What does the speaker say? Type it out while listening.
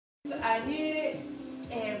A new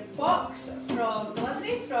box from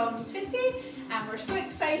delivery from Tutti, and we're so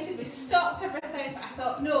excited. We stocked everything, but I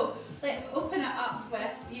thought, no, let's open it up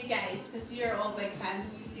with you guys because you're all big fans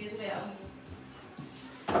of Tutti as well.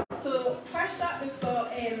 So first up, we've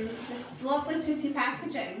got the lovely Tutti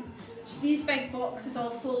packaging. These big boxes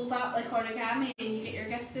all fold up like origami, and you get your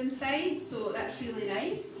gift inside, so that's really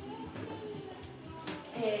nice.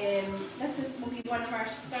 This will be one of our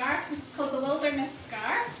scarves. This is called the Wilderness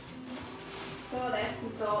Scarf. Saw this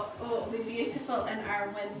and thought, oh, it'll be beautiful in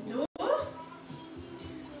our window.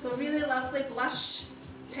 So really lovely blush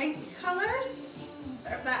pink colours,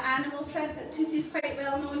 sort of that animal print that Tutti's quite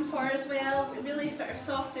well known for as well. Really sort of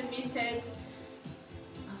soft and muted.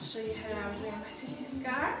 I'll show you how I would wear my Tutti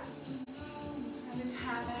scarf. I would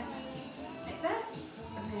have it like this,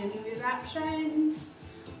 and then it would be wrapped round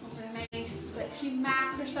over a nice like cream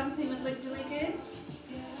mat or something would look really good.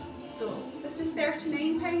 So this is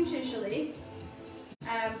 £39 usually.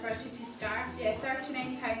 For a Tutti scarf, yeah,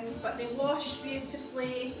 £39, but they wash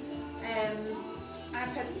beautifully. I've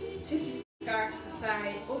had Tutti scarves since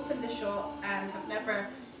I opened the shop and have never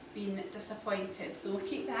been disappointed, so we'll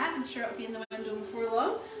keep that. I'm sure it'll be in the window before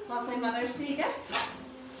long. Lovely Mother's Day gift.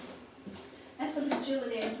 This will be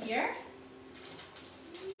jewellery in here.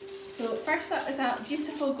 So first up is a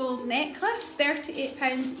beautiful gold necklace,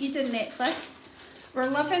 £38 Eden necklace. We're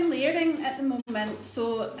loving layering at the moment,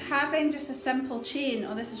 so having just a simple chain,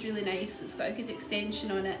 oh this is really nice, it's got a good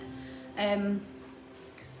extension on it.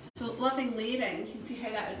 So loving layering, you can see how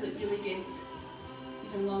that would look really good,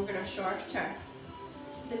 even longer or shorter.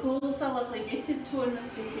 The gold's a lovely muted tone with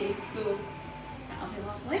Tutti, so that'll be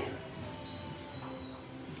lovely.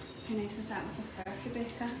 How nice is that with the scarf,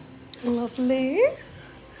 Rebecca? Lovely.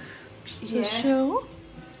 Just to show.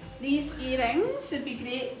 These earrings would be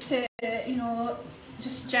great to, you know,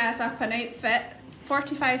 just jazz up an outfit.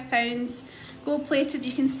 £45, gold plated.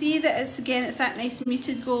 You can see that it's that nice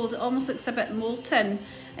muted gold. It almost looks a bit molten.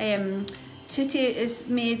 Tutti is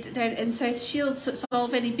made down in South Shields, so it's all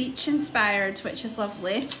very beach inspired, which is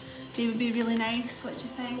lovely. They would be really nice. What do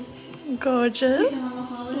you think? Gorgeous.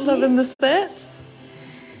 Loving the set.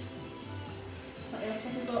 What else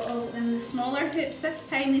have we got? Oh, and the smaller hoops this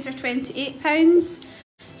time. These are £28.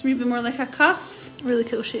 It's maybe more like a cuff. Really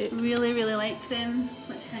cool shape. Really, really like them.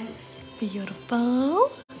 What do you think?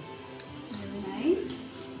 Beautiful. Really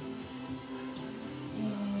nice.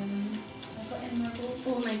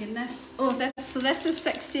 Oh my goodness. Oh, this is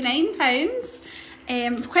 £69.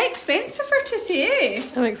 Quite expensive for Tutti, eh?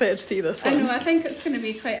 I'm excited to see this one. I know, I think it's going to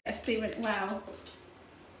be quite a statement. Wow.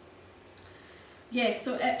 Yeah,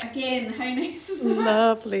 so again, how nice is that?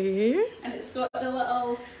 Lovely. And it's got the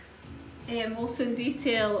little molten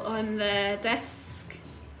detail on the disc.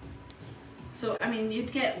 So, I mean,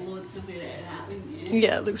 you'd get loads of wear out of that, wouldn't you?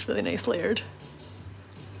 Yeah, it looks really nice layered.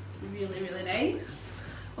 Really, really nice.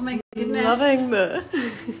 Oh my goodness. Loving the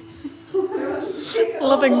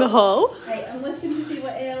loving the haul. Right, I'm looking to see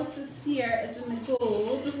what else is here is in the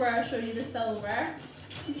gold before I show you the silver.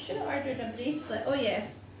 You should have ordered a bracelet. Oh yeah.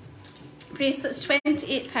 Bracelet's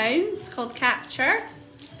 £28 called Capture.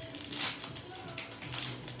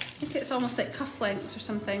 I think it's almost like cufflinks or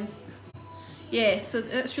something. Yeah, so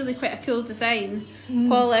that's really quite a cool design.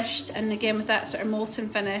 Polished, and again with that sort of molten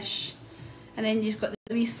finish. And then you've got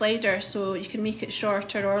the wee slider, so you can make it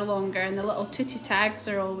shorter or longer, and the little Tutti tags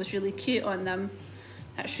are always really cute on them.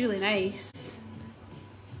 That's really nice.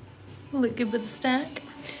 Look good with the stack.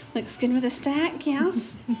 Looks good with the stack,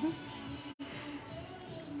 yes.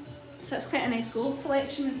 So it's quite a nice gold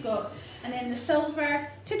selection we've got. And then the silver,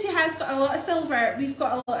 Tutti has got a lot of silver. We've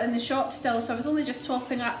got a lot in the shop still, so I was only just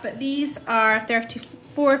topping up, but these are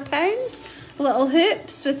 £34. Little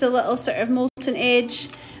hoops with a little sort of molten edge,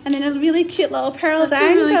 and then a really cute little pearl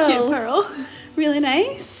dangle. Really cute pearl. Really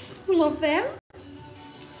nice. Love them.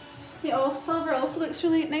 The all silver also looks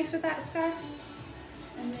really nice with that scarf.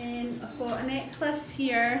 And then I've got a necklace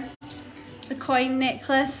here. It's a coin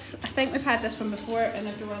necklace. I think we've had this one before, and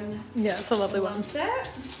everyone. Yeah, it's a lovely one. It.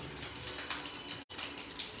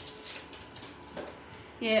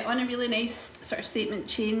 Yeah, on a really nice sort of statement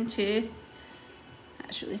chain too.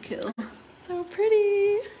 That's really cool. So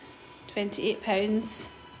pretty. £28.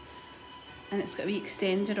 And it's got a wee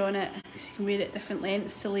extender on it, so you can wear it at different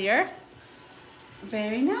lengths to layer.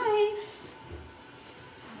 Very nice.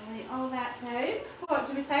 I'll lay all that down. What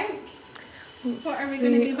do we think? What are we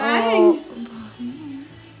going to be buying?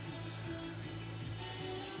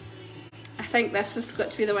 I think this has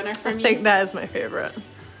got to be the winner for me. I think that is my favourite.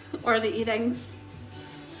 Or the earrings.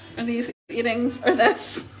 Or these earrings, or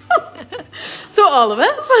this. So all of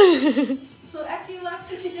it. So if you love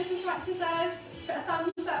Tutti just as much as us, put a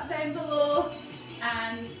thumbs up down.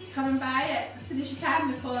 and buy it as soon as you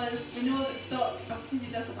can, because we know that stock of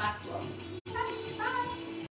Tutti doesn't last long.